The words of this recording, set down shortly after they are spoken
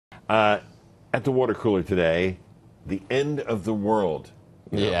At the water cooler today, the end of the world.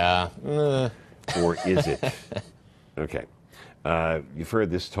 Yeah. Or is it? Okay. You've heard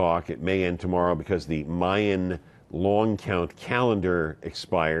this talk. It may end tomorrow because the Mayan long count calendar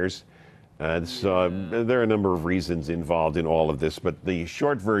expires. There are a number of reasons involved in all of this, but the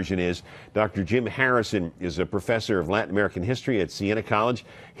short version is Dr. Jim Harrison is a professor of Latin American history at Siena College.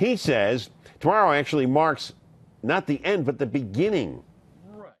 He says tomorrow actually marks not the end, but the beginning.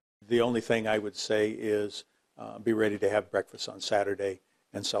 Right. The only thing I would say is be ready to have breakfast on Saturday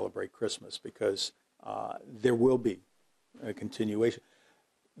and celebrate Christmas, because there will be a continuation.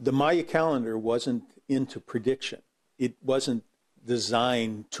 The Maya calendar wasn't into prediction. It wasn't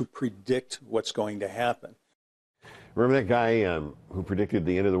designed to predict what's going to happen. Remember that guy who predicted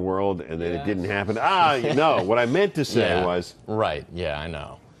the end of the world and then it didn't happen? No, what I meant to say was... Right, yeah, I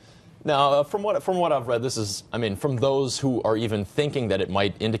know. Now, from what I've read, this is, I mean, from those who are even thinking that it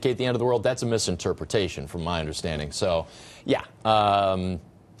might indicate the end of the world, that's a misinterpretation from my understanding. So, yeah. I'm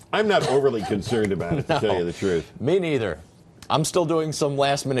not overly concerned about it, to tell you the truth. Me neither. I'm still doing some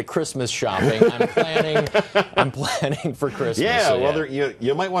last-minute Christmas shopping. I'm planning for Christmas. Yeah, so well,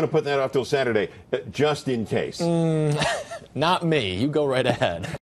 you might want to put that off till Saturday, just in case. Not me. You go right ahead.